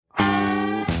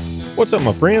What's up,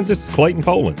 my friends? This is Clayton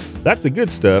Poland. That's the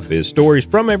Good Stuff is stories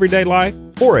from everyday life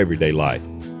for everyday life.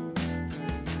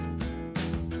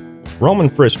 Roman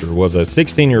Pfister was a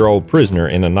 16-year-old prisoner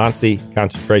in a Nazi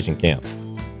concentration camp.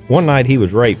 One night he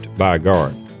was raped by a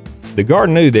guard. The guard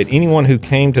knew that anyone who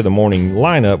came to the morning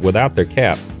lineup without their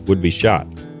cap would be shot,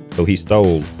 so he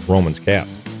stole Roman's cap.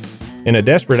 In a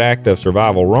desperate act of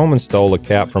survival, Roman stole a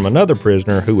cap from another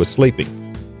prisoner who was sleeping.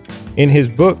 In his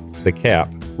book, The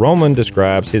Cap, Roman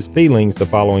describes his feelings the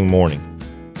following morning.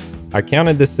 I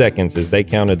counted the seconds as they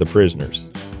counted the prisoners.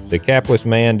 The capless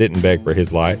man didn't beg for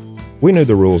his life. We knew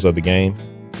the rules of the game.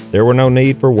 There were no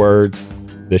need for words.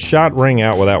 The shot rang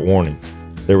out without warning.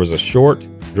 There was a short,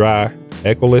 dry,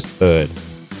 echoless thud.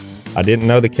 I didn't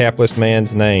know the capless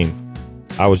man's name.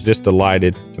 I was just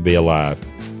delighted to be alive.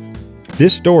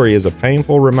 This story is a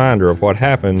painful reminder of what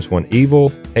happens when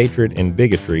evil, hatred, and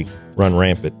bigotry run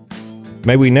rampant.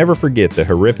 May we never forget the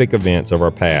horrific events of our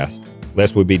past,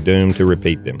 lest we be doomed to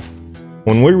repeat them.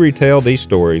 When we retell these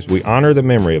stories, we honor the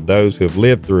memory of those who have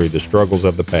lived through the struggles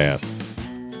of the past.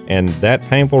 And that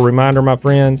painful reminder, my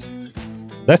friends,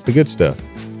 that's the good stuff.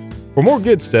 For more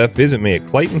good stuff, visit me at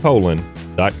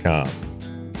ClaytonPoland.com.